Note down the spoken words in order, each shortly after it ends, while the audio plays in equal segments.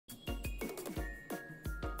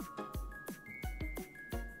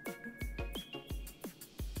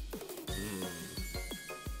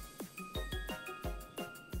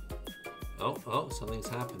Oh, something's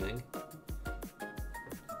happening.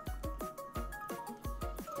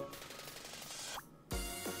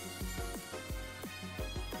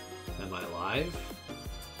 Am I live?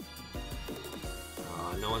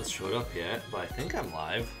 No one's showed up yet, but I think I'm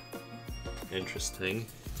live. Interesting.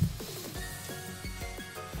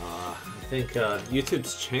 I think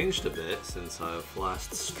YouTube's changed a bit since I've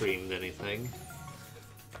last streamed anything.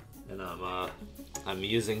 And I'm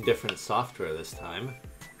using different software this time.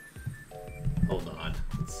 Hold on,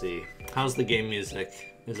 let's see. How's the game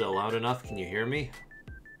music? Is it loud enough? Can you hear me?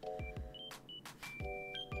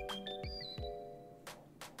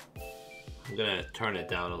 I'm gonna turn it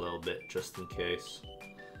down a little bit just in case.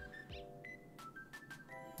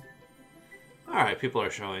 Alright, people are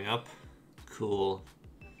showing up. Cool.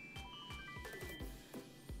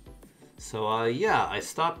 So yeah, I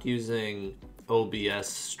stopped using OBS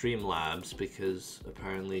Streamlabs because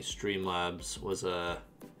apparently Streamlabs was a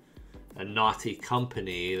naughty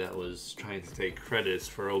company that was trying to take credits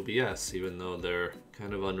for OBS even though they're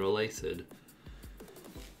kind of unrelated.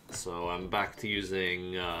 So I'm back to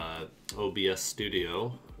using OBS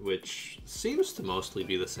Studio, which seems to mostly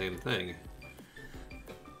be the same thing.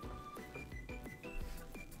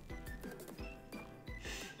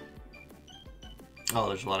 Oh,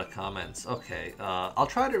 there's a lot of comments. Okay, I'll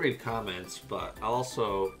try to read comments, but I'll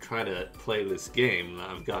also try to play this game that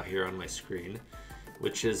I've got here on my screen,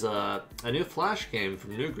 which is a new Flash game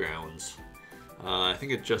from Newgrounds. I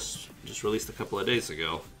think it just released a couple of days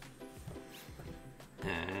ago.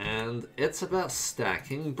 And it's about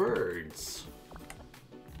stacking birds.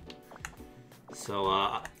 So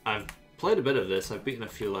I've played a bit of this, I've beaten a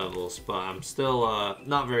few levels, but I'm still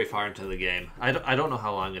not very far into the game. I don't know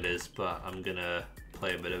how long it is, but I'm gonna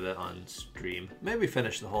play a bit of it on stream. Maybe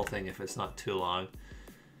finish the whole thing if it's not too long.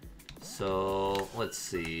 So let's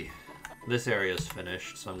see. This area is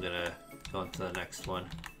finished, so I'm gonna go on to the next one.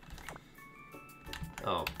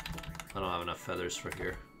 Oh, I don't have enough feathers for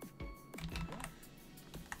here.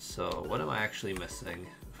 So what am I actually missing?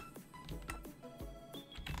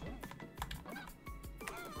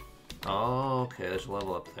 Oh, okay, there's a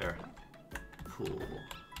level up there. Cool.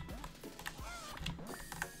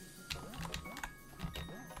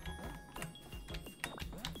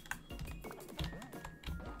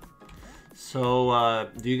 So,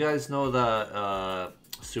 do you guys know the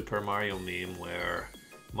Super Mario meme where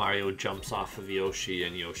Mario jumps off of Yoshi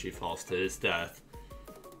and Yoshi falls to his death?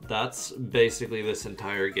 That's basically this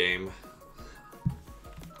entire game.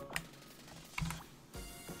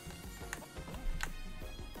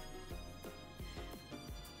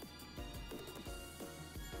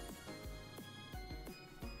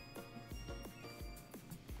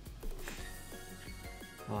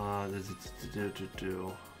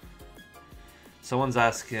 Someone's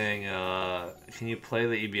asking, can you play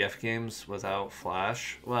the EBF games without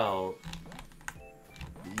Flash? Well,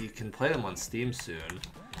 you can play them on Steam soon,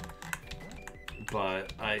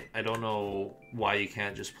 but I don't know why you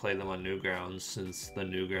can't just play them on Newgrounds, since the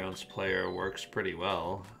Newgrounds player works pretty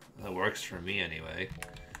well. It works for me anyway.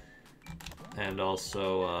 And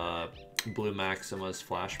also, Blue Maxima's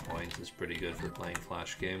Flashpoint is pretty good for playing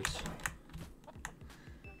Flash games.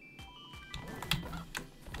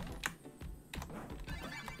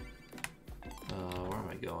 Where am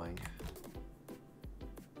I going?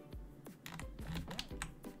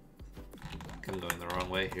 I think I'm going the wrong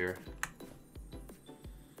way here.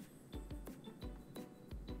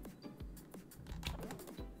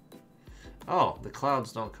 Oh, the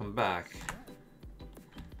clouds don't come back.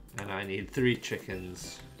 And I need 3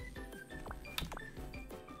 chickens.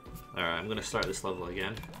 Alright, I'm gonna start this level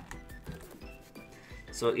again.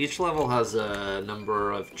 So each level has a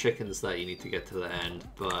number of chickens that you need to get to the end,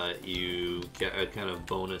 but you get a kind of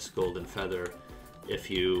bonus golden feather if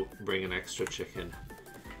you bring an extra chicken.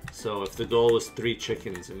 So if the goal was 3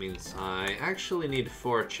 chickens, it means I actually need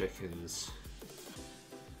 4 chickens.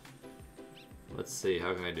 Let's see,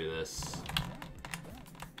 how can I do this?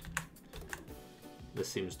 This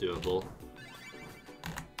seems doable.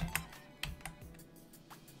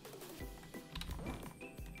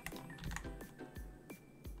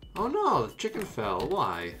 Oh no, the chicken fell.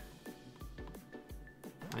 Why?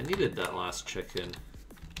 I needed that last chicken.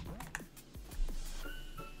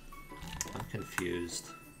 I'm confused.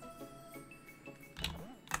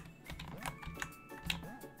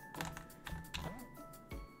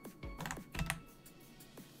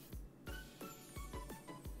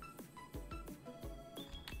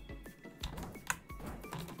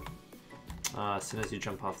 As soon as you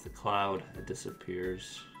jump off the cloud, it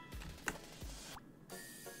disappears.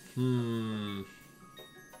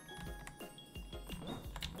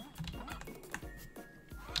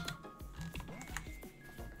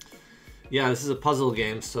 Yeah, this is a puzzle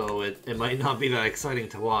game, so it might not be that exciting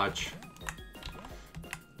to watch.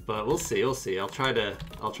 But we'll see, we'll see. I'll try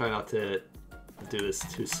not to do this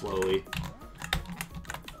too slowly.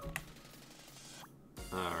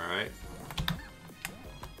 Alright.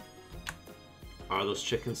 Are those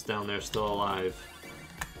chickens down there still alive?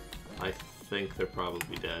 I think they're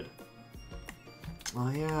probably dead. Oh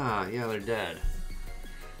yeah, they're dead.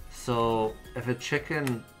 So, if a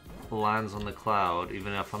chicken lands on the cloud,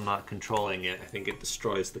 even if I'm not controlling it, I think it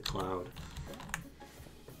destroys the cloud.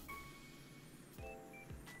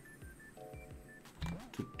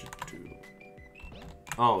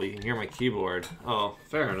 Oh, you can hear my keyboard. Oh,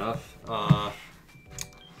 fair enough.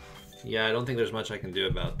 Yeah, I don't think there's much I can do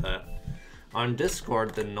about that. On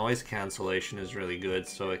Discord, the noise cancellation is really good,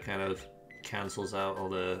 so it kind of cancels out all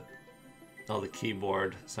the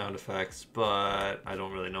keyboard sound effects, but I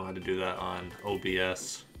don't really know how to do that on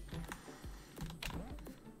OBS.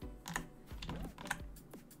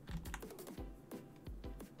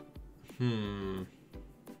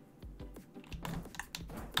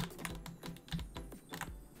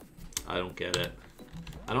 I don't get it.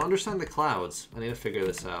 I don't understand the clouds. I need to figure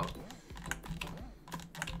this out.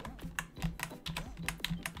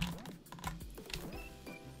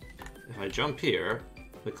 If I jump here,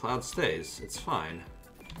 the cloud stays. It's fine.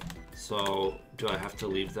 So, do I have to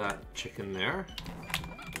leave that chicken there?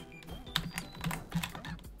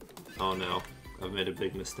 Oh no, I've made a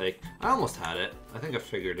big mistake. I almost had it. I think I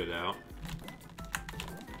figured it out.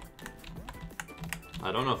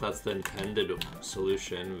 I don't know if that's the intended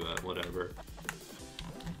solution, but whatever.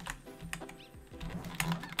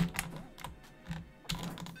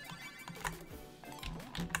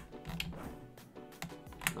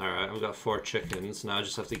 Alright, I've got 4 chickens. Now I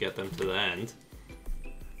just have to get them to the end.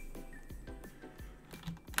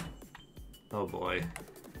 Oh boy.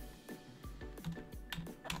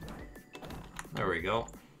 There we go.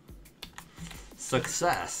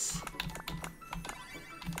 Success!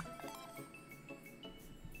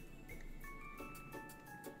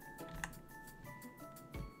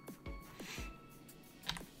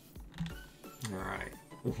 Alright,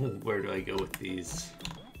 where do I go with these?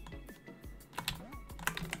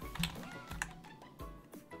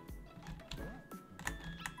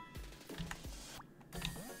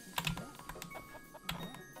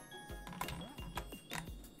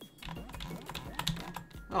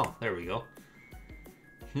 Oh, there we go.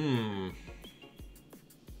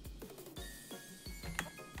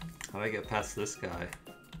 How do I get past this guy?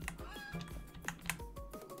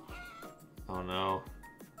 Oh no.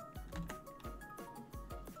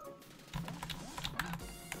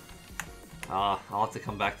 I'll have to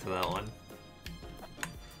come back to that one.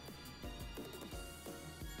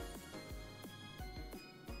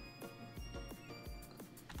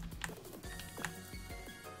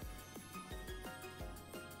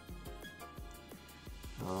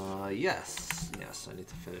 Yes, I need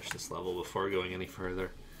to finish this level before going any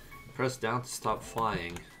further. Press down to stop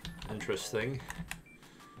flying. Interesting.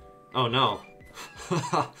 Oh no.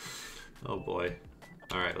 Oh boy.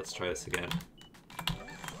 Alright, let's try this again.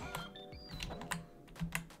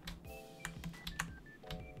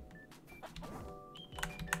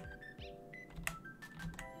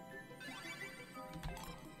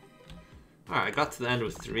 Alright, I got to the end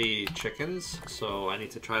with 3 chickens, so I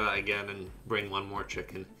need to try that again and bring 1 more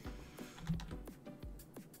chicken.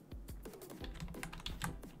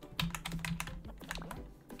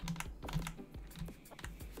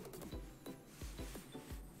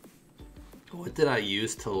 What did I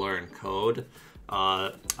use to learn code?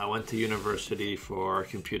 I went to university for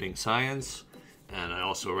computing science, and I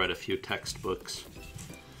also read a few textbooks.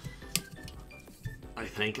 I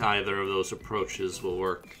think either of those approaches will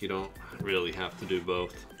work. You don't really have to do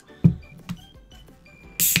both.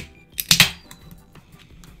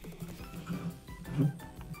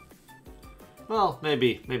 Well,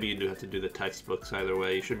 maybe you do have to do the textbooks either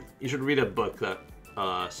way. You should read a book that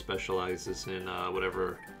specializes in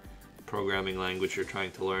whatever programming language you're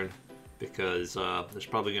trying to learn, because there's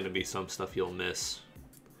probably going to be some stuff you'll miss.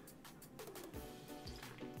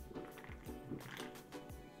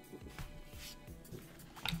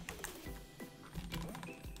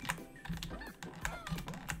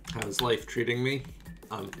 How's life treating me?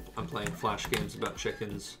 I'm playing flash games about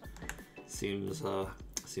chickens. Seems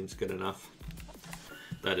good enough.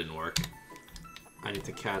 That didn't work. I need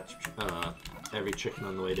to catch every chicken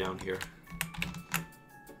on the way down here.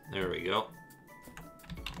 There we go.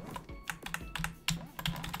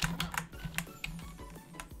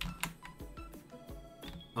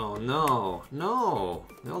 Oh no, no,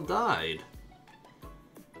 they all died.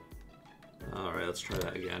 Alright, let's try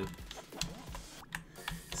that again.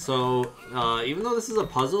 So, even though this is a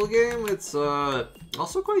puzzle game, it's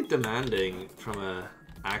also quite demanding from a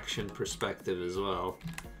action perspective as well.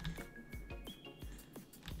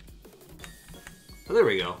 Oh, there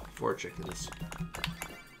we go. 4 chickens.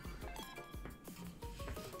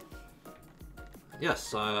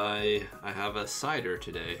 Yes, I have a cider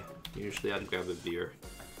today. Usually I'd grab a beer.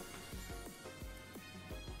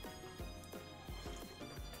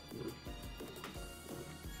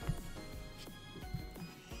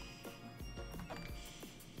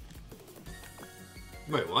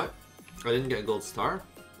 Wait, what? I didn't get a gold star?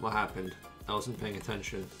 What happened? I wasn't paying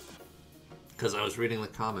attention. Because I was reading the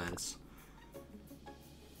comments.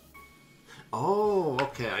 Oh,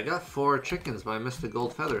 okay. I got 4 chickens, but I missed a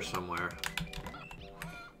gold feather somewhere.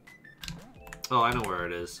 Oh, I know where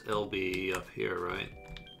it is. It'll be up here, right?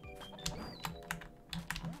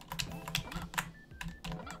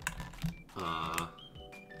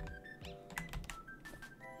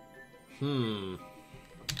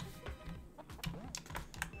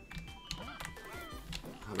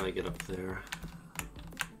 How do I get up there?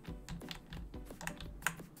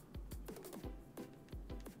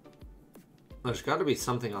 There's got to be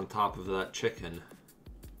something on top of that chicken.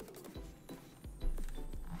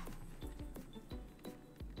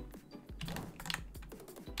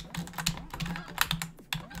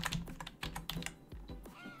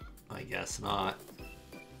 I guess not.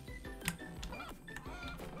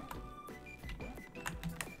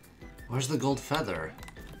 Where's the gold feather?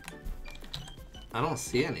 I don't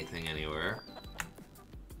see anything anywhere.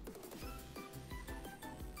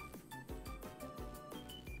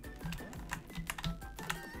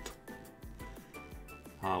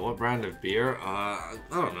 What brand of beer? I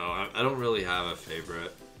don't know. I don't really have a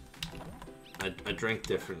favorite. I drink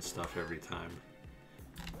different stuff every time.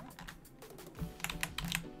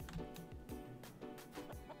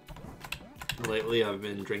 Lately I've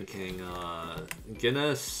been drinking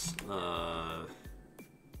Guinness,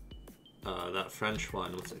 that French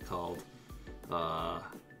one, what's it called? Oh,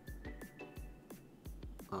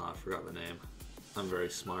 I forgot the name. I'm very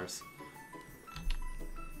smart.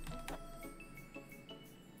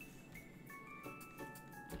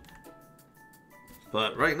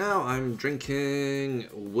 But right now I'm drinking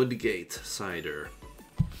Woodgate cider.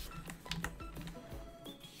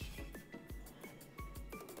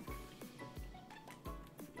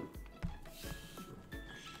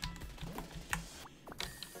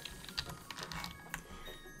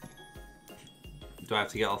 Do I have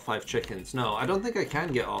to get all 5 chickens? No, I don't think I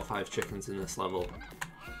can get all 5 chickens in this level.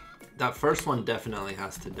 That first one definitely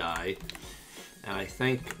has to die. And I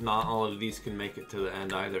think not all of these can make it to the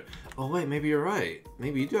end either. Oh wait, maybe you're right.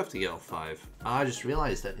 Maybe you do have to get all 5. I just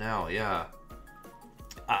realized it now, yeah.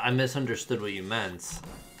 I misunderstood what you meant.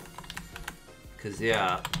 Because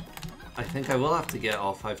yeah, I think I will have to get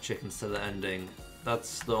all 5 chickens to the ending.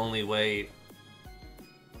 That's the only way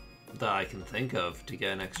that I can think of to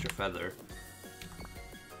get an extra feather.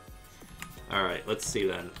 Alright, let's see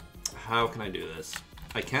then. How can I do this?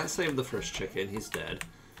 I can't save the first chicken, he's dead.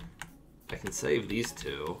 I can save these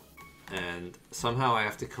 2, and somehow I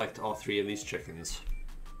have to collect all 3 of these chickens.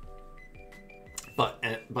 But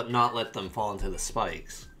not let them fall into the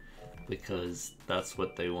spikes, because that's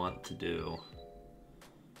what they want to do.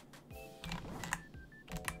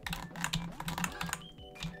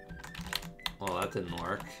 Well, that didn't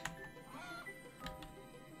work.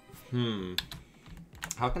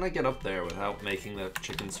 How can I get up there without making the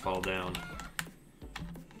chickens fall down?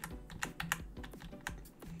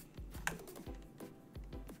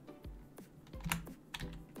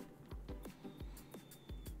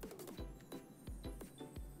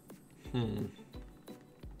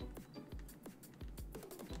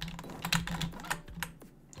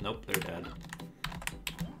 Nope, they're dead.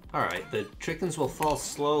 Alright, the chickens will fall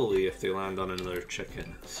slowly if they land on another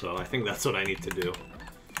chicken, so I think that's what I need to do.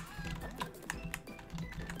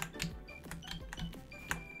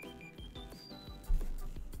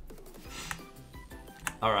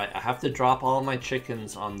 Alright, I have to drop all my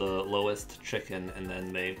chickens on the lowest chicken, and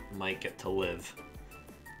then they might get to live.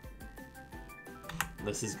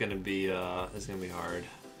 This is gonna be hard.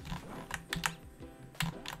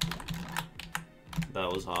 That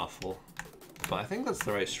was awful. But I think that's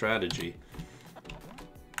the right strategy.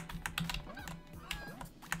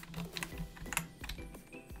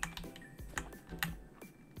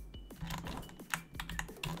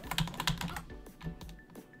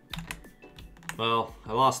 Well,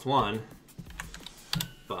 I lost one,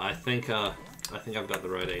 but I think I've got the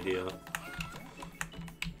right idea.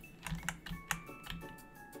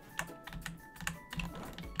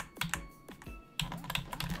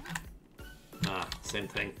 Same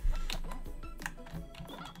thing.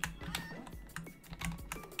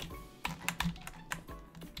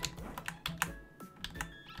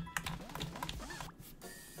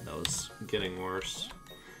 is getting worse.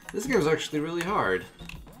 This game is actually really hard.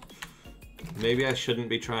 Maybe I shouldn't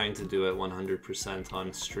be trying to do it 100%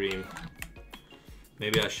 on stream.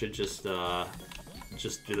 Maybe I should just do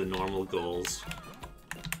the normal goals.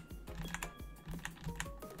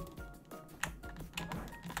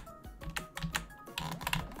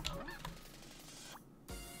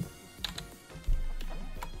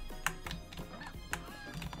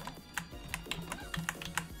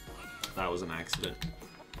 That was an accident.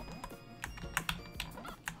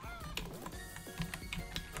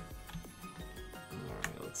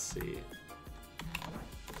 Alright, let's see.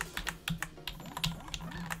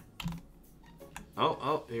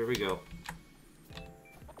 Oh, here we go.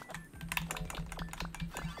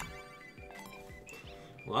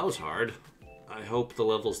 Well, that was hard. I hope the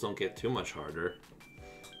levels don't get too much harder.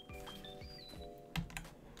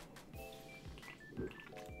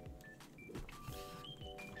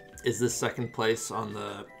 Is this second place on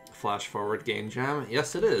the Flash Forward Game Jam?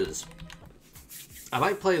 Yes, it is. I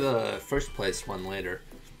might play the first place one later.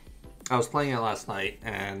 I was playing it last night,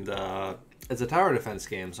 and it's a tower defense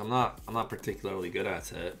game, so I'm not particularly good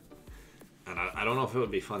at it. And I don't know if it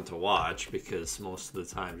would be fun to watch, because most of the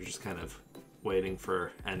time you're just kind of waiting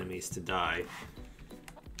for enemies to die.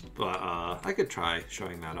 But I could try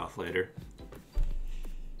showing that off later.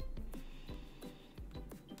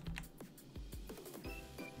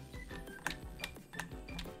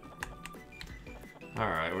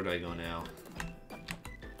 Alright, where do I go now?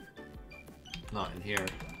 Not in here.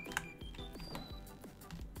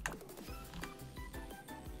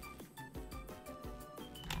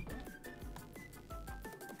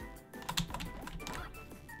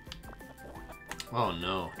 Oh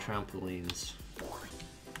no, trampolines.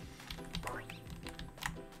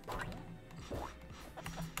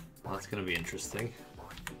 Well, that's gonna be interesting.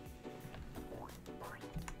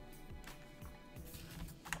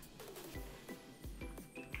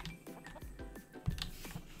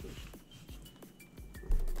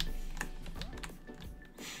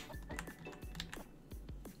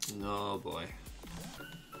 Oh boy.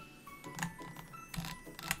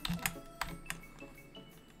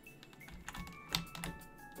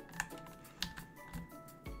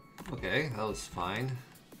 Okay, that was fine.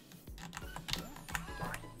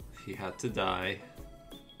 He had to die.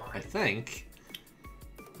 I think.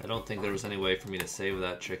 I don't think there was any way for me to save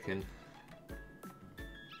that chicken.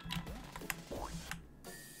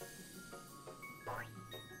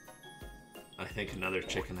 I think another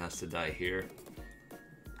chicken has to die here.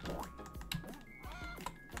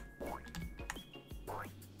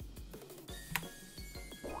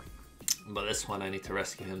 But this one, I need to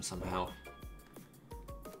rescue him somehow.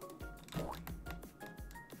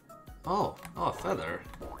 Oh, a feather.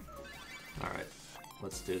 Alright,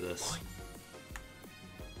 let's do this.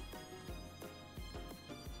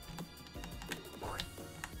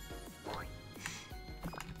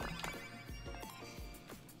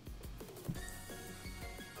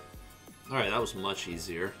 Alright, that was much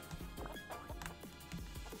easier.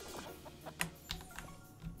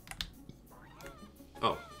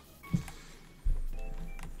 Oh.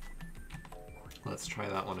 Let's try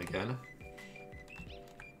that one again.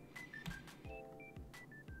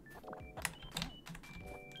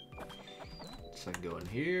 So I can go in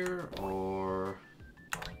here, or...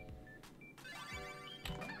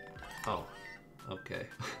 Oh, okay.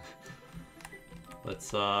 Let's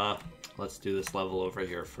do this level over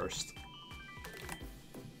here first.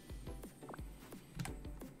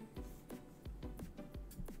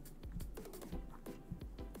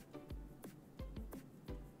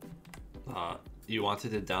 You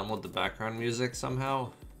wanted to download the background music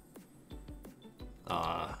somehow?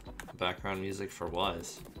 Background music for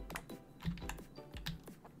what?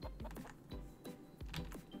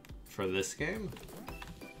 For this game?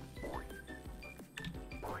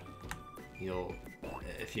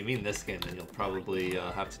 If you mean this game, then you'll probably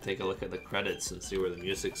have to take a look at the credits and see where the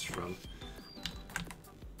music's from.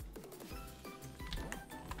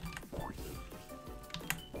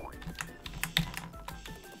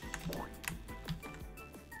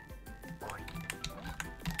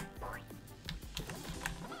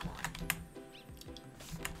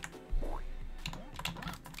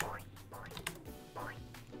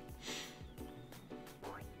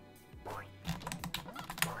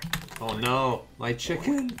 Oh no, my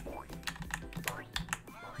chicken!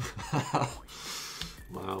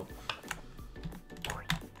 Wow.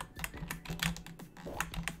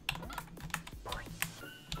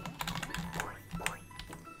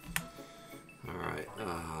 Alright,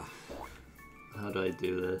 how do I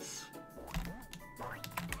do this?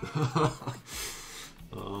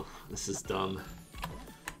 Oh, this is dumb.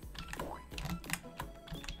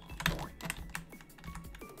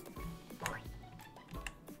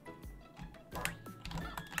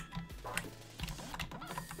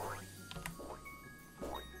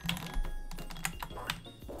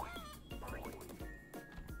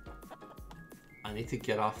 I need to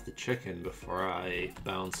get off the chicken before I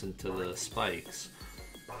bounce into the spikes.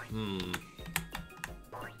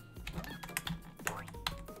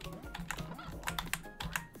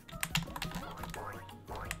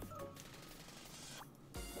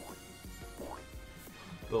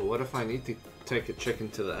 But what if I need to take a chicken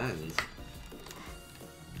to the end?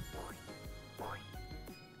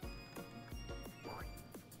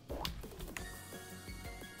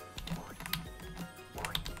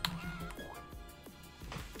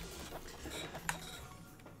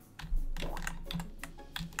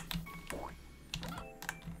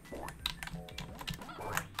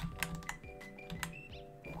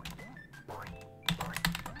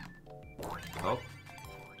 Oh,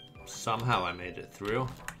 somehow I made it through.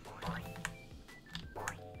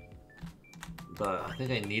 But I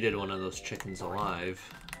think I needed one of those chickens alive.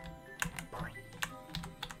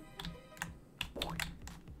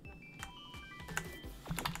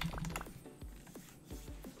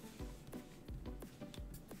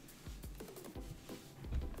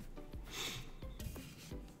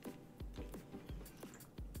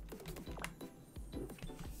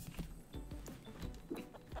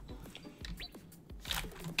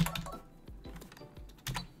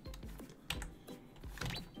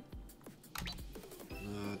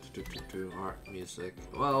 Art, music.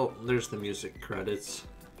 Well, there's the music credits.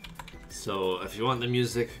 So if you want the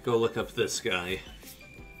music, go look up this guy.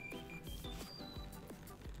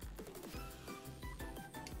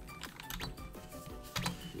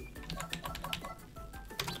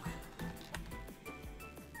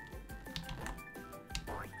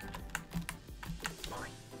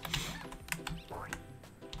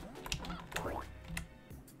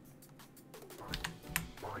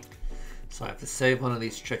 So I have to save one of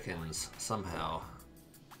these chickens somehow.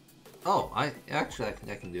 Oh, I think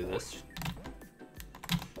I can do this.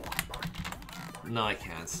 No, I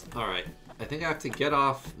can't. Alright. I think I have to get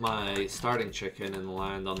off my starting chicken and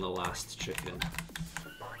land on the last chicken.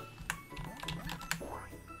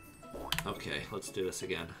 Okay, let's do this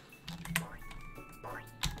again.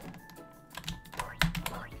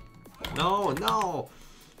 No, no!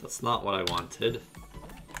 That's not what I wanted.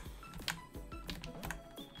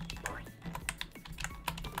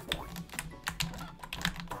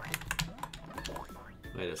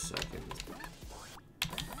 Wait a second.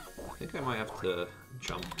 I think I might have to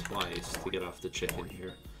jump twice to get off the chicken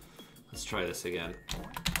here. Let's try this again.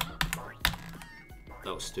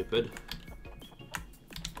 That was stupid.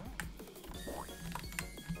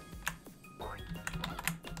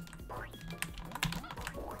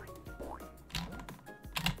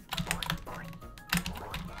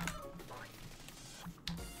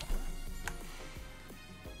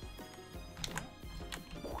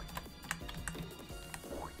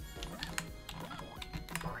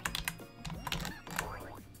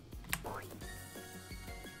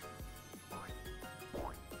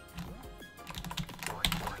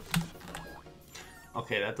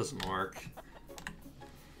 Okay, that doesn't work.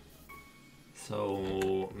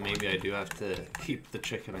 So maybe I do have to keep the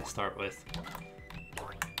chicken I start with.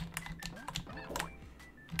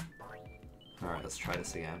 Alright, let's try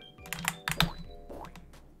this again.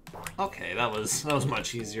 Okay, that was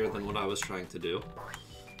much easier than what I was trying to do.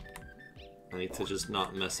 I need to just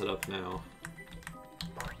not mess it up now.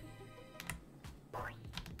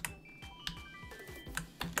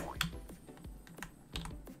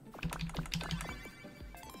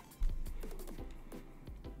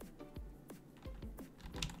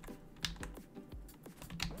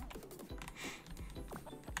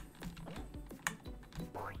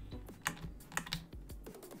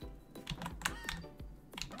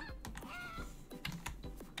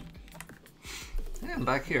 Yeah, I'm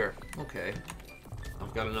back here. Okay.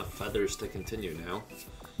 I've got enough feathers to continue now.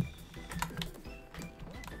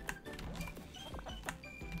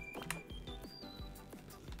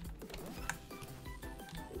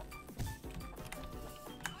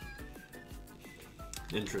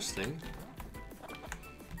 Interesting.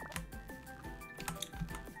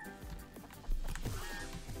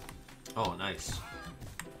 Oh, nice.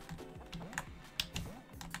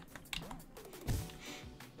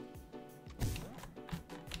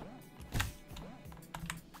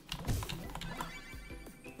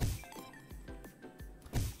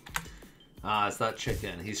 Ah, it's that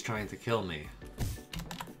chicken. He's trying to kill me.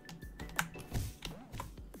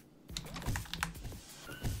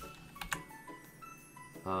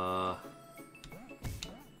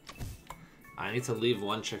 I need to leave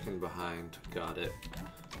one chicken behind. Got it.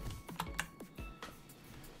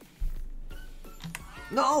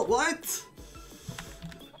 No, what?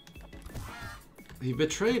 He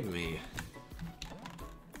betrayed me.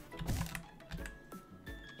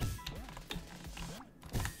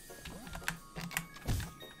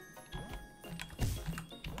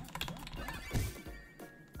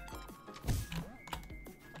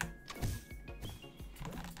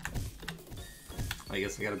 I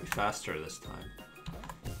guess I gotta be faster this time.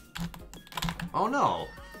 Oh no!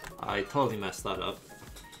 I totally messed that up.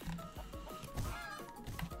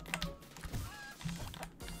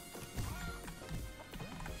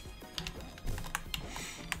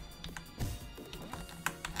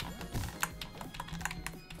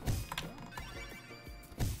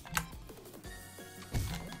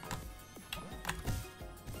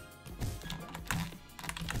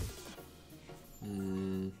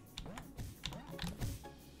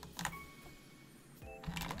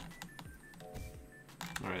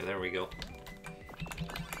 Alright, there we go.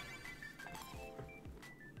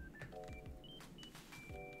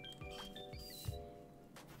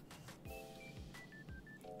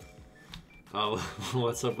 Oh,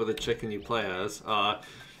 what's up with the chicken you play as? I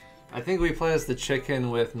think we play as the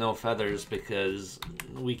chicken with no feathers because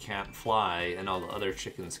we can't fly and all the other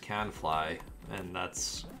chickens can fly, and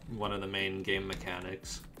that's one of the main game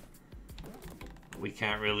mechanics. We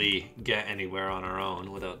can't really get anywhere on our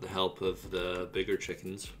own without the help of the bigger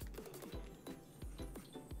chickens.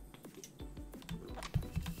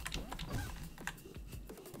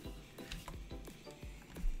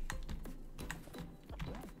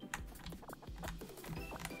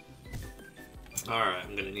 Alright,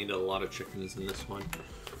 I'm gonna need a lot of chickens in this one.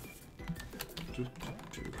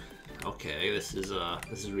 Okay, this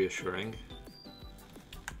is reassuring.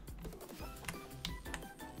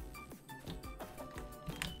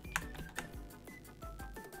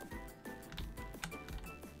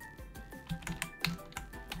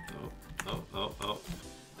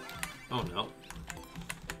 Oh no.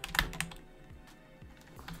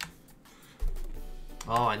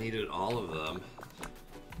 Oh, I needed all of them.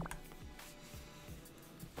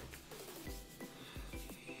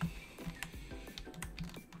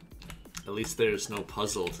 At least there's no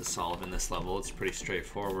puzzle to solve in this level. It's pretty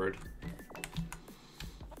straightforward.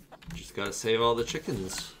 Just gotta save all the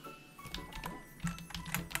chickens.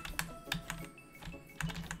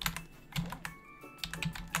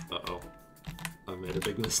 Uh-oh. I made a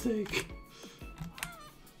big mistake.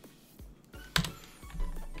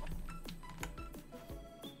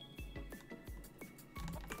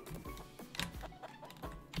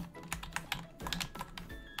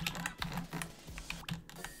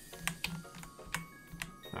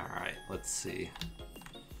 Alright, let's see.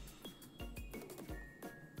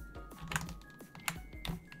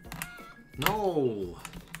 No!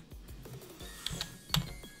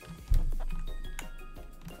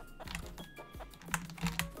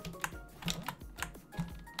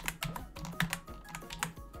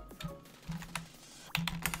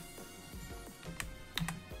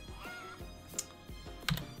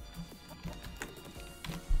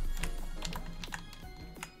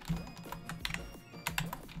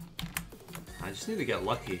 I just need to get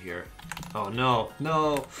lucky here. Oh no,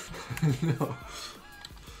 no, no.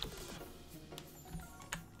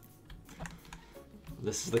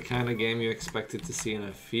 This is the kind of game you expected to see in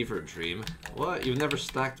a fever dream. What? You've never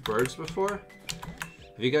stacked birds before?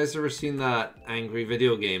 Have you guys ever seen that Angry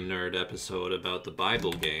Video Game Nerd episode about the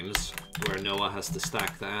Bible games, where Noah has to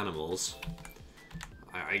stack the animals?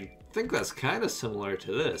 I think that's kind of similar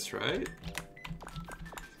to this, right?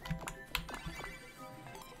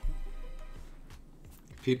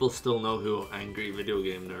 People still know who Angry Video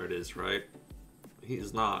Game Nerd is, right?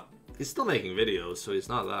 He's not. He's still making videos, so he's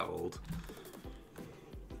not that old.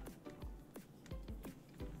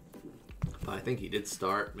 But I think he did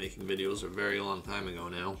start making videos a very long time ago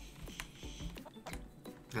now.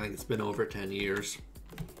 I think it's been over 10 years.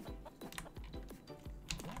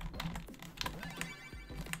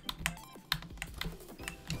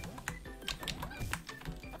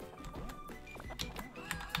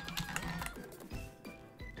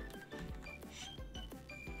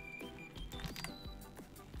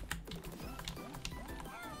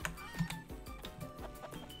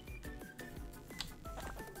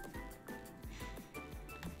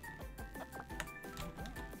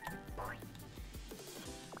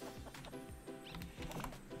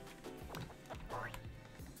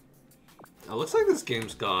 It looks like this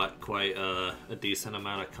game's got quite a decent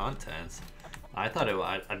amount of content. I thought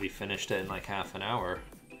I'd be finished in like half an hour,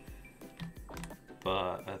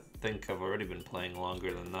 but I think I've already been playing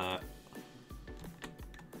longer than that.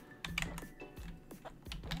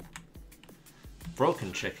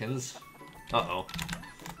 Broken chickens. Uh-oh.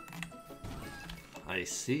 I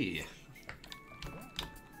see.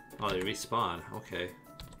 Oh, they respawn. Okay.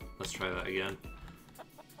 Let's try that again.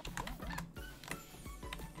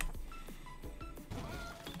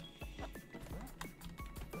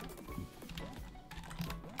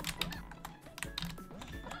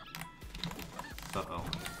 Uh-oh.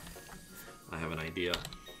 I have an idea.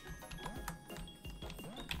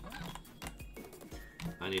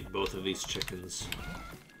 I need both of these chickens.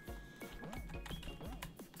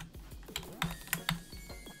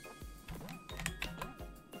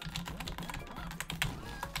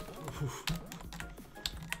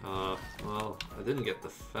 Well, I didn't get the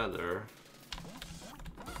feather.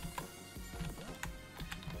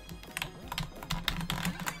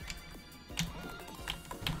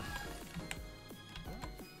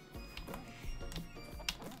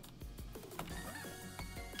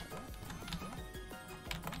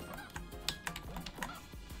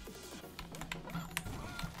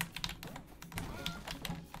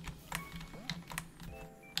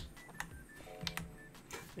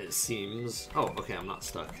 It seems... Oh, okay, I'm not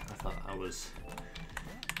stuck. I thought I was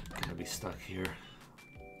gonna be stuck here.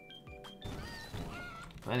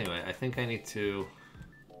 But anyway, I think I need to...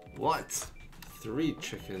 What? 3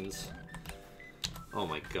 chickens. Oh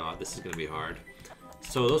my god, this is gonna be hard.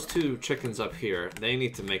 So those 2 chickens up here, they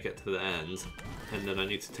need to make it to the end. And then I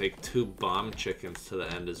need to take 2 bomb chickens to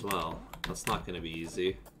the end as well. That's not gonna be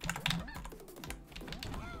easy.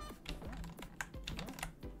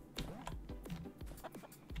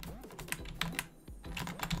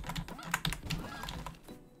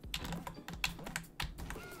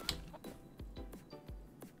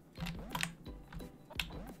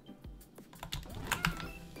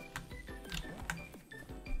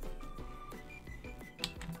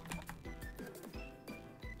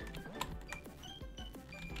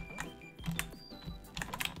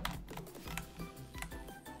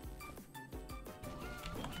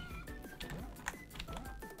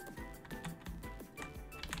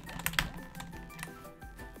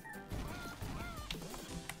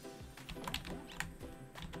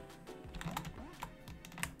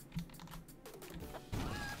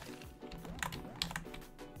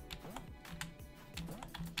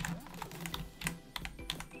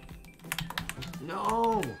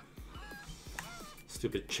 No!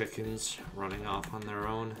 Stupid chickens running off on their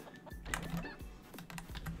own.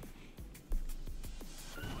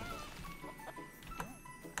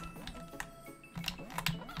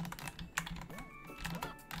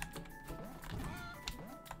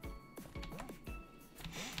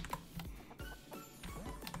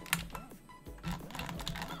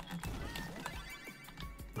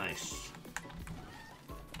 Nice.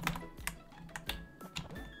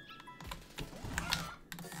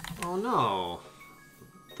 Oh no,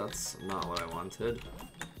 that's not what I wanted.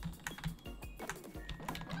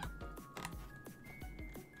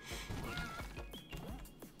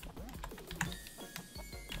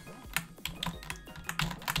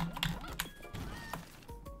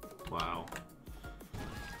 Wow.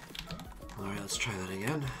 Alright, let's try that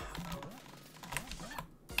again.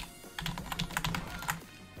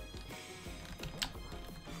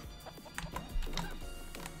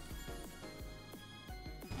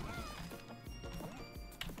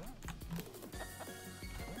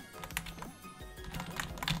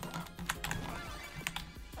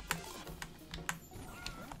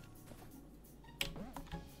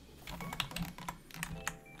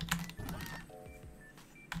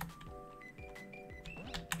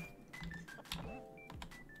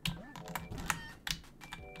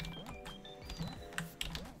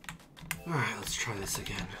 Alright, let's try this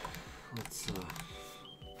again. Let's,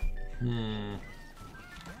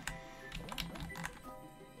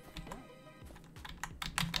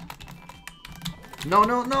 No,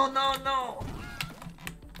 no, no, no, no!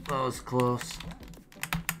 That was close.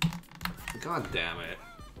 God damn it.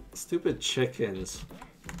 Stupid chickens.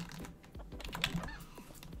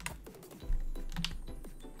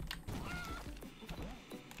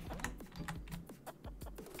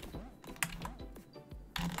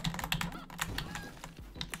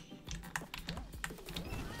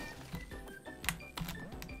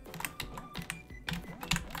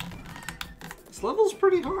 This level's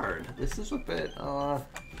pretty hard. This is a bit of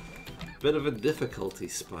a difficulty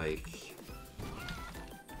spike.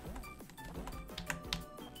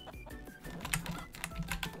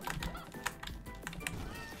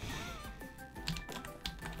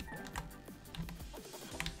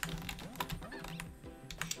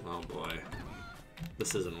 Oh boy.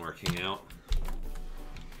 This isn't working out.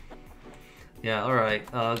 Yeah,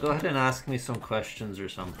 alright. Go ahead and ask me some questions or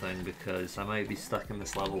something, because I might be stuck in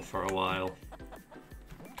this level for a while.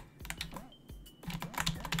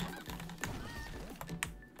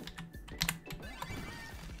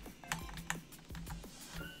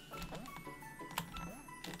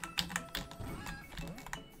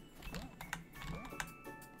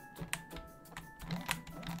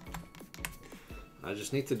 I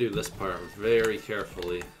just need to do this part very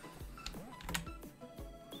carefully.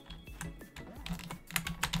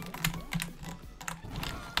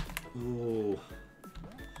 Ooh.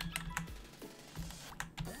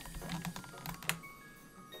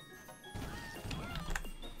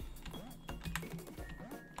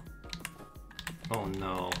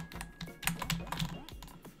 no.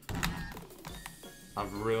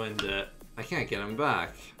 I've ruined it. I can't get him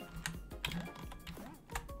back.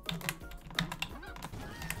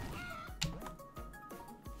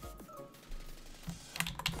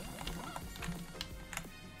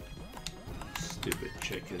 Stupid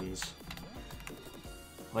chickens.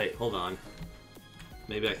 Wait, hold on.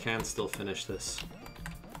 Maybe I can still finish this.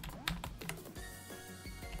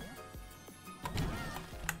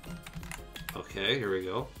 Okay, here we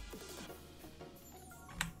go.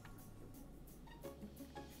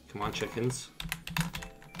 Come on, chickens.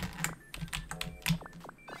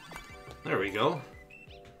 There we go.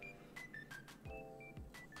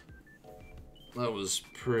 That was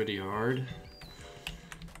pretty hard.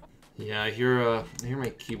 Yeah, I hear my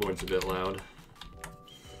keyboard's a bit loud.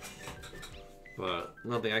 But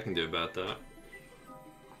nothing I can do about that.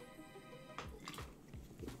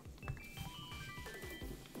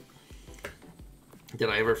 Did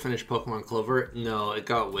I ever finish Pokemon Clover? No, it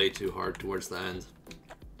got way too hard towards the end.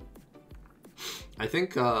 I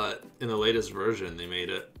think in the latest version they made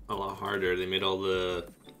it a lot harder. They made all the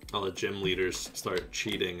gym leaders start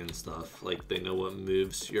cheating and stuff. Like they know what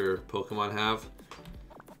moves your Pokemon have,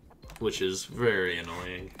 which is very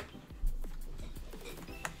annoying.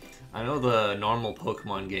 I know the normal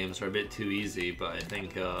Pokemon games are a bit too easy, but I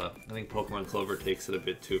think Pokemon Clover takes it a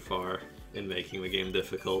bit too far in making the game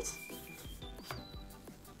difficult.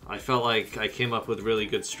 I felt like I came up with really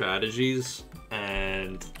good strategies,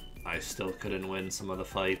 and I still couldn't win some of the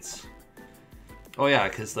fights. Oh yeah,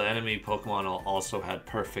 because the enemy Pokemon also had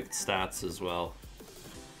perfect stats as well.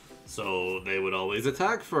 So they would always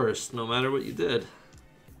attack first, no matter what you did.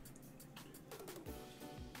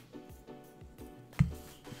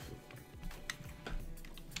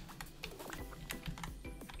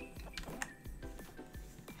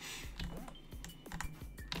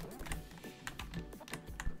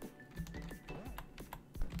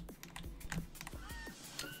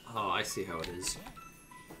 Oh, I see how it is.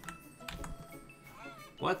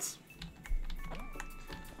 What?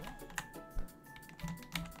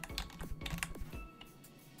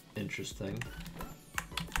 Interesting.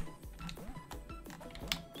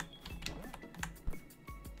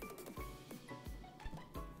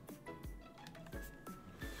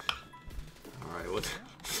 Alright,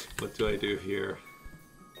 what do I do here?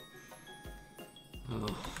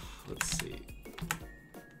 Oh, let's see.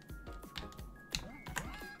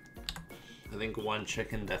 I think one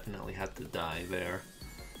chicken definitely had to die there.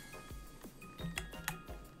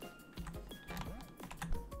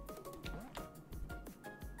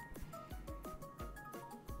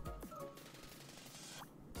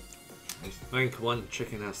 I think one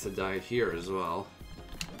chicken has to die here as well.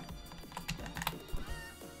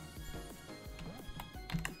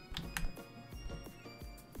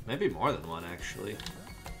 Maybe more than one, actually.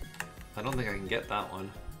 I don't think I can get that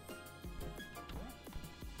one.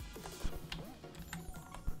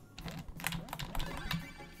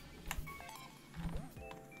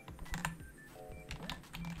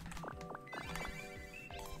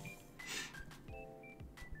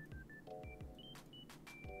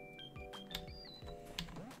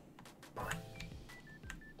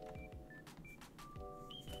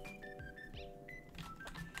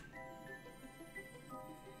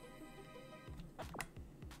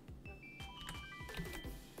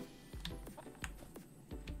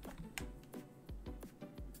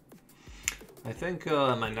 I think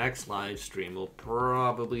my next live stream will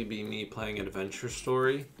probably be me playing Adventure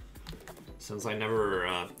Story, since I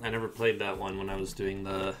never played that one when I was doing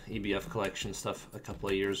the EBF collection stuff a couple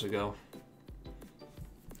of years ago.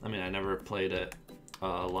 I mean, I never played it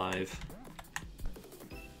live,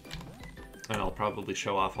 and I'll probably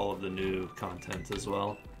show off all of the new content as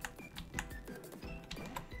well.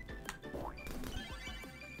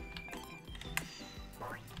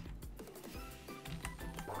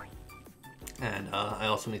 And I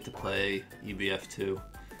also need to play EBF 2,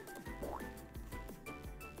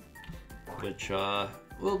 which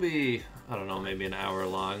will be, I don't know, maybe an hour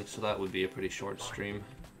long, so that would be a pretty short stream.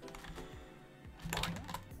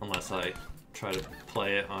 Unless I try to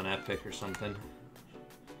play it on Epic or something.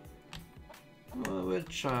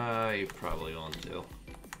 Which I probably won't do.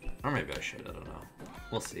 Or maybe I should, I don't know.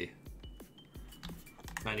 We'll see.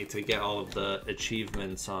 I need to get all of the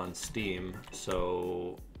achievements on Steam,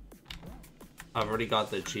 so I've already got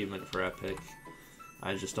the achievement for Epic.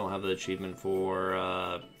 I just don't have the achievement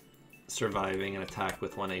for surviving an attack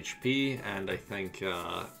with 1 HP, and I think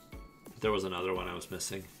there was another one I was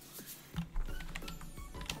missing.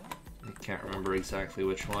 I can't remember exactly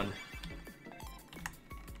which one.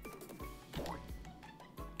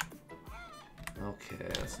 Okay,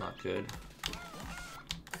 that's not good.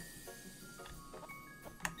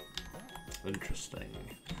 Interesting.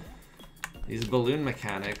 These balloon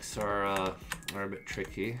mechanics are a bit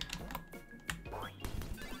tricky.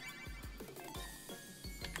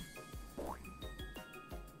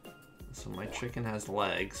 So my chicken has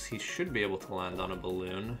legs. He should be able to land on a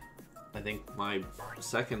balloon. I think my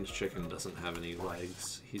second chicken doesn't have any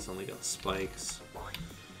legs. He's only got spikes.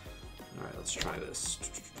 Alright, let's try this.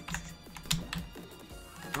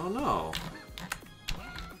 Oh no!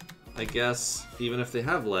 I guess even if they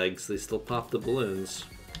have legs, they still pop the balloons.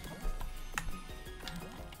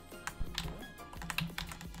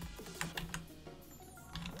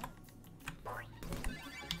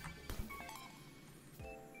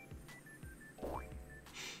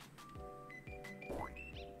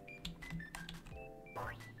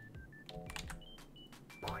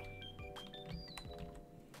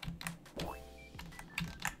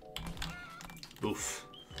 Oof.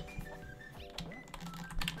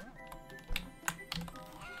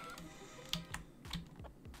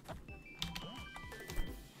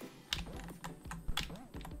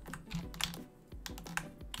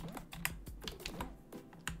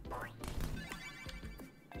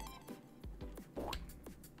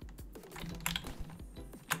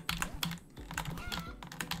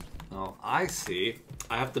 Oh, I see.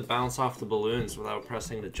 I have to bounce off the balloons without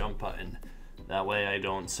pressing the jump button. That way I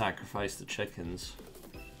don't sacrifice the chickens.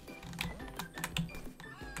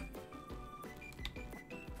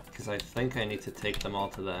 Because I think I need to take them all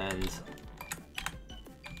to the end.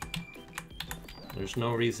 There's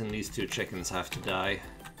no reason these two chickens have to die.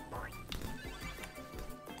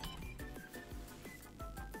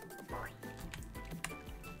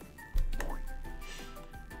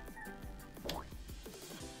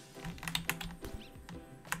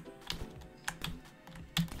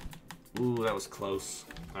 Ooh, that was close.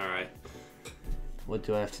 Alright. What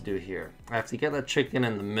do I have to do here? I have to get that chicken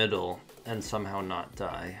in the middle and somehow not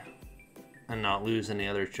die. And not lose any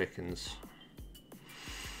other chickens.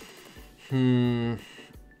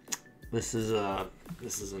 This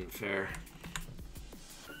isn't fair.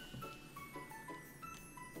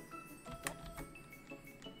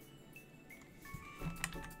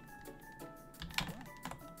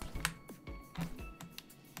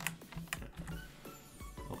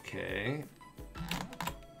 Okay.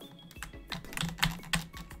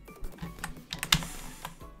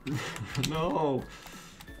 No!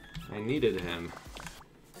 I needed him.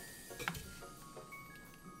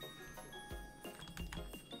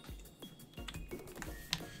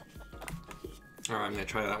 Alright, I'm gonna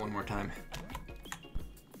try that one more time.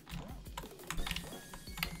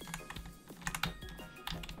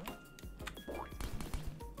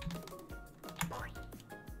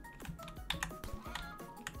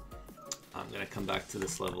 I'm gonna come back to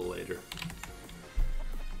this level later.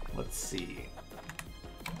 Let's see.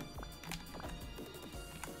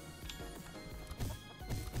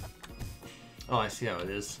 Oh, I see how it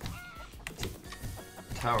is. It's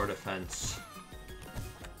a tower defense.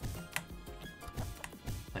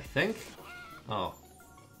 I think? Oh.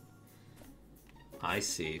 I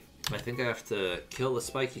see. I think I have to kill the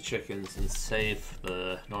spiky chickens and save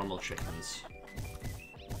the normal chickens.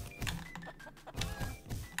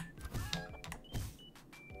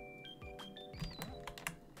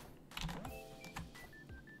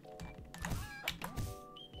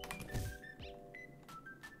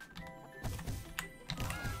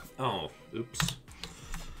 Oh, oops.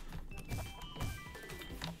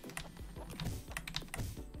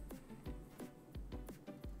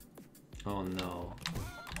 Oh no.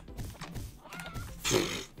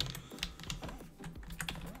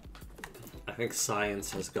 I think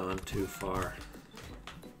science has gone too far.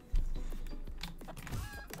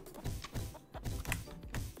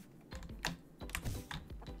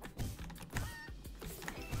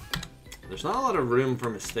 There's not a lot of room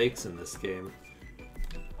for mistakes in this game.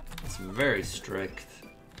 It's very strict.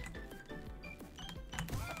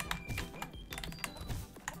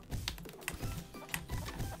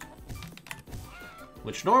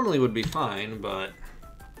 Which normally would be fine, but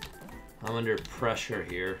I'm under pressure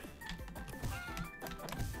here.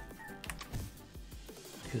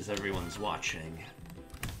 Because everyone's watching.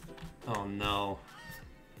 Oh no.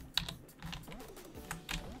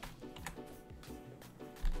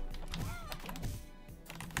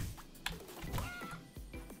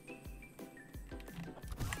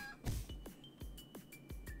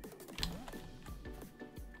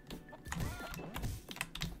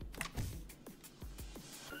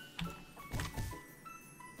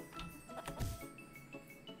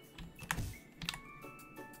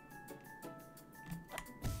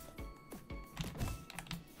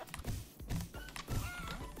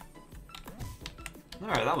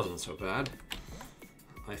 Alright, that wasn't so bad.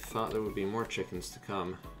 I thought there would be more chickens to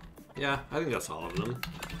come. Yeah, I think that's all of them.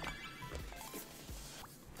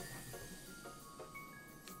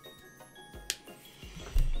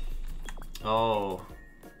 Oh.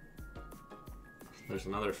 There's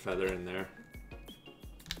another feather in there.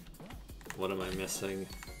 What am I missing?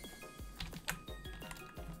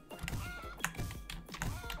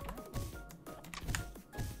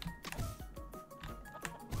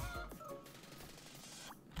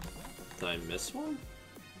 Did I miss one?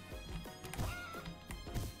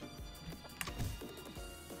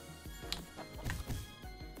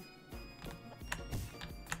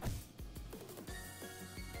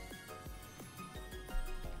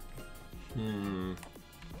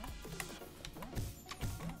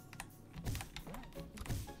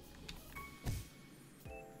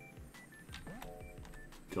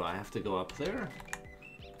 Do I have to go up there?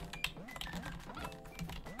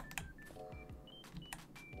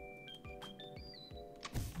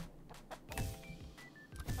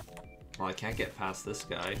 Well, I can't get past this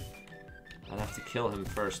guy. I'd have to kill him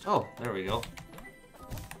first. Oh, there we go.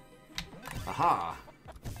 Aha!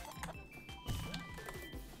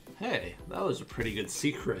 Hey, that was a pretty good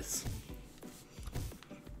secret.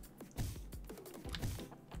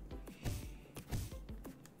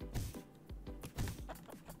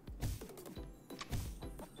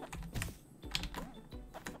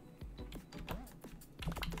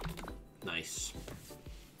 Nice.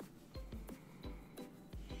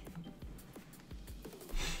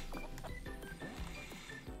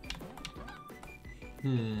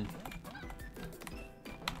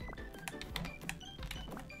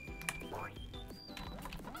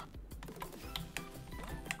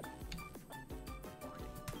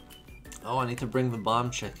 Oh, I need to bring the bomb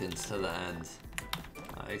chickens to the end.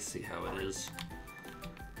 I see how it is.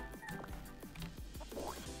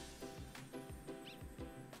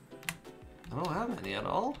 I don't have any at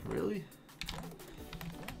all, really?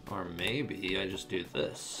 Or maybe I just do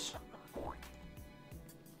this.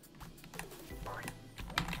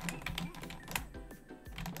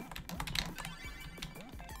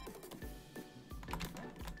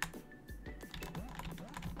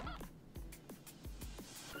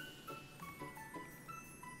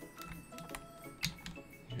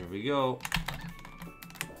 Here we go.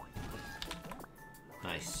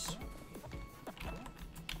 Nice.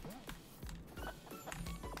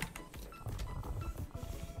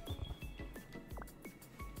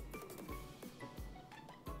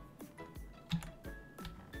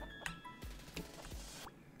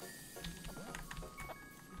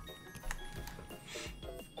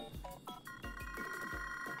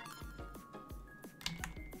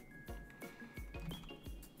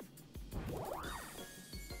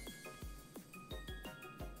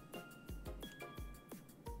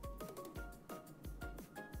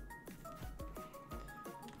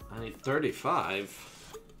 I need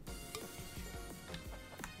 35.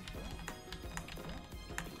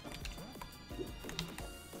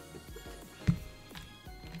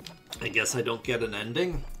 I guess I don't get an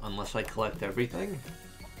ending unless I collect everything.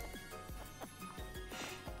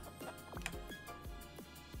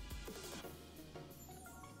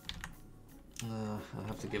 I'll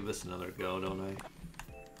have to give this another go, don't I?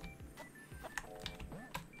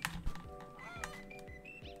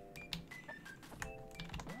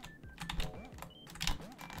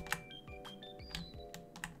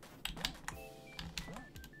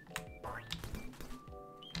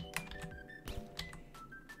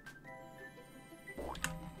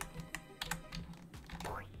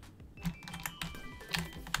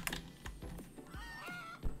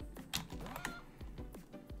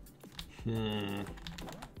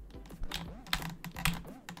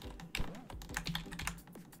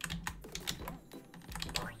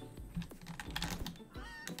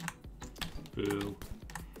 Boo.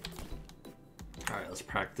 Alright, let's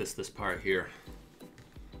practice this part here.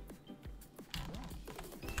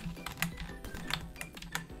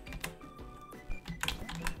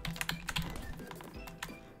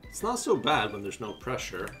 It's not so bad when there's no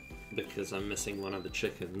pressure, because I'm missing one of the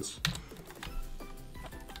chickens.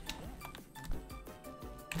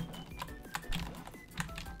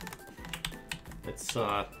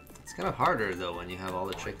 It's kind of harder though when you have all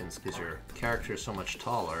the chickens because your character is so much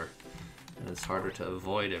taller and it's harder to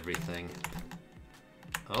avoid everything.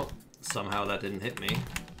 Oh, somehow that didn't hit me.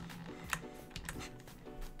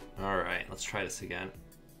 Alright, let's try this again.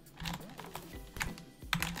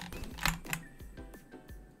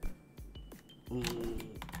 Ooh,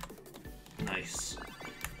 nice.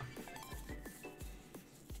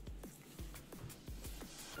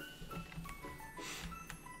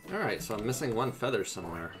 Alright, so I'm missing one feather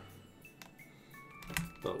somewhere.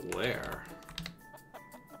 But where?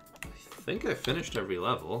 think I finished every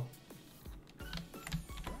level.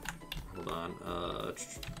 Hold on.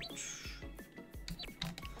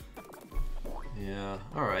 Yeah.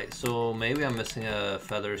 All right. So maybe I'm missing a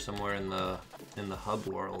feather somewhere in the hub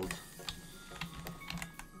world.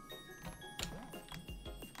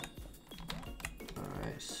 All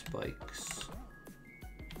right. Spikes.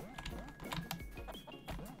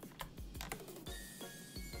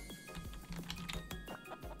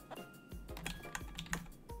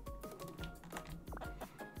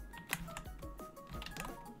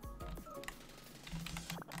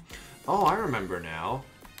 Oh, I remember now.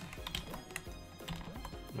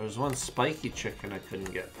 There was one spiky chicken I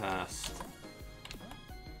couldn't get past.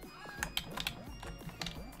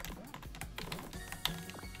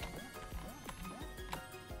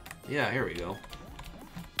 Yeah, here we go.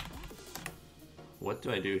 What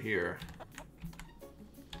do I do here?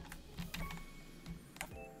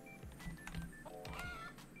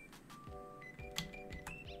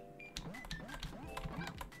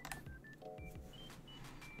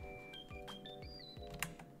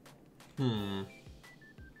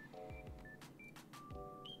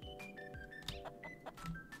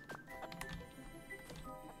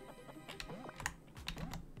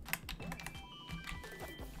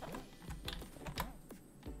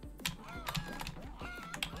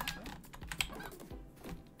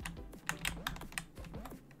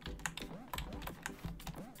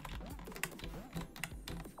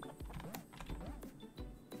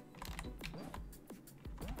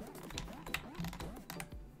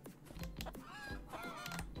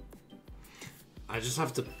 I just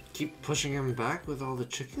have to keep pushing him back with all the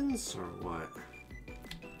chickens, or what?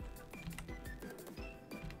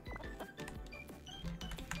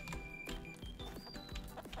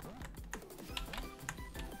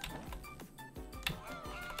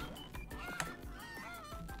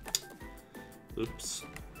 Oops.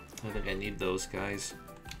 I think I need those guys.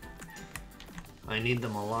 I need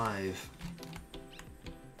them alive.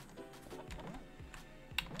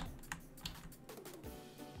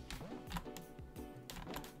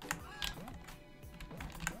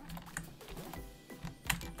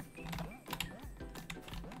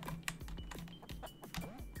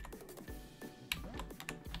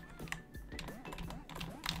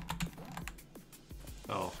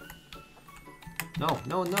 Oh.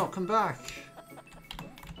 No, no, come back!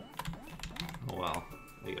 Oh well,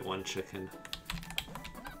 I get one chicken.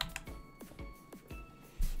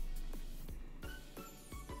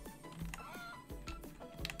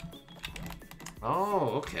 Oh,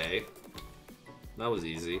 okay. That was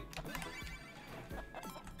easy.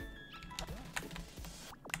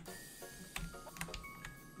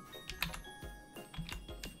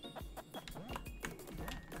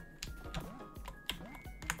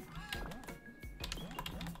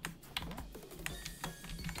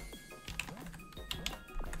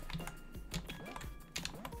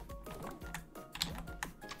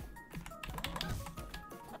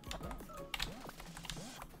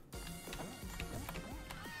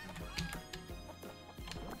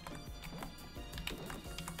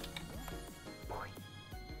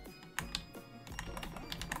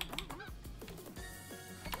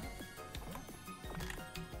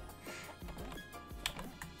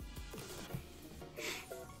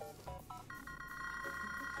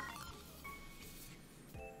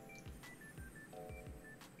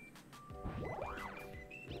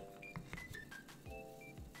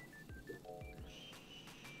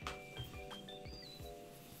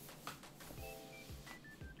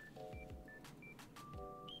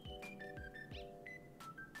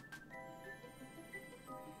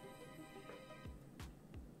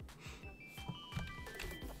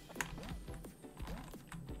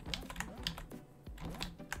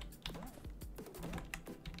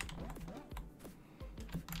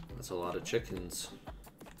 That's a lot of chickens.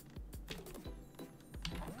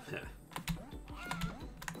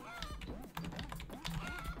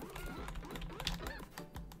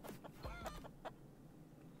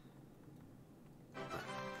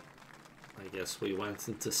 I guess we went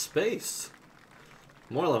into space.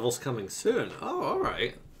 More levels coming soon. Oh,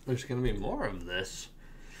 alright. There's gonna be more of this.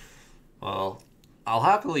 Well, I'll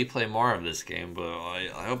happily play more of this game, but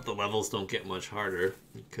I hope the levels don't get much harder,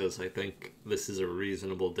 because I think this is a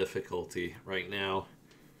reasonable difficulty right now.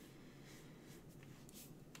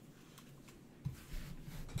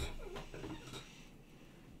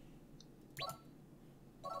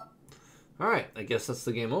 Alright, I guess that's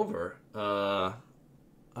the game over. I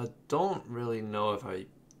don't really know if I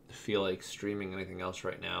feel like streaming anything else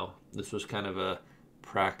right now. This was kind of a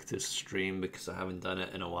practice stream because I haven't done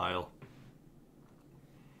it in a while.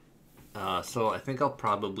 So I think I'll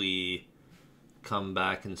probably come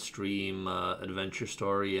back and stream Adventure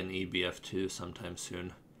Story and EBF2 sometime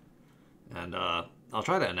soon. And I'll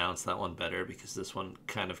try to announce that one better because this one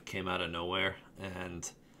kind of came out of nowhere and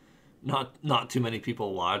not too many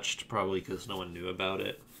people watched, probably because no one knew about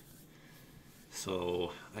it.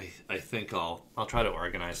 So I think I'll try to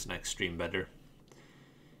organize the next stream better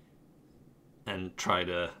and try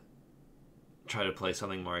to play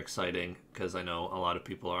something more exciting, because I know a lot of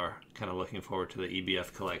people are kind of looking forward to the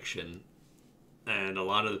EBF collection, and a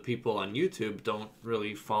lot of the people on YouTube don't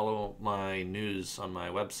really follow my news on my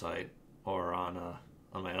website or on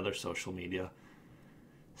my other social media,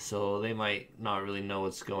 so they might not really know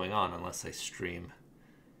what's going on unless I stream.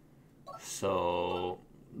 So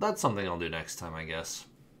that's something I'll do next time, I guess.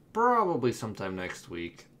 Probably sometime next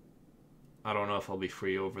week. I don't know if I'll be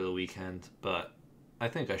free over the weekend, but I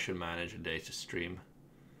think I should manage a day to stream.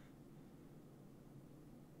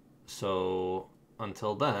 So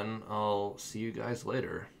until then, I'll see you guys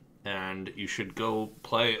later. And you should go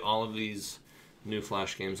play all of these new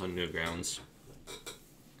Flash games on Newgrounds.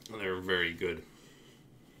 They're very good.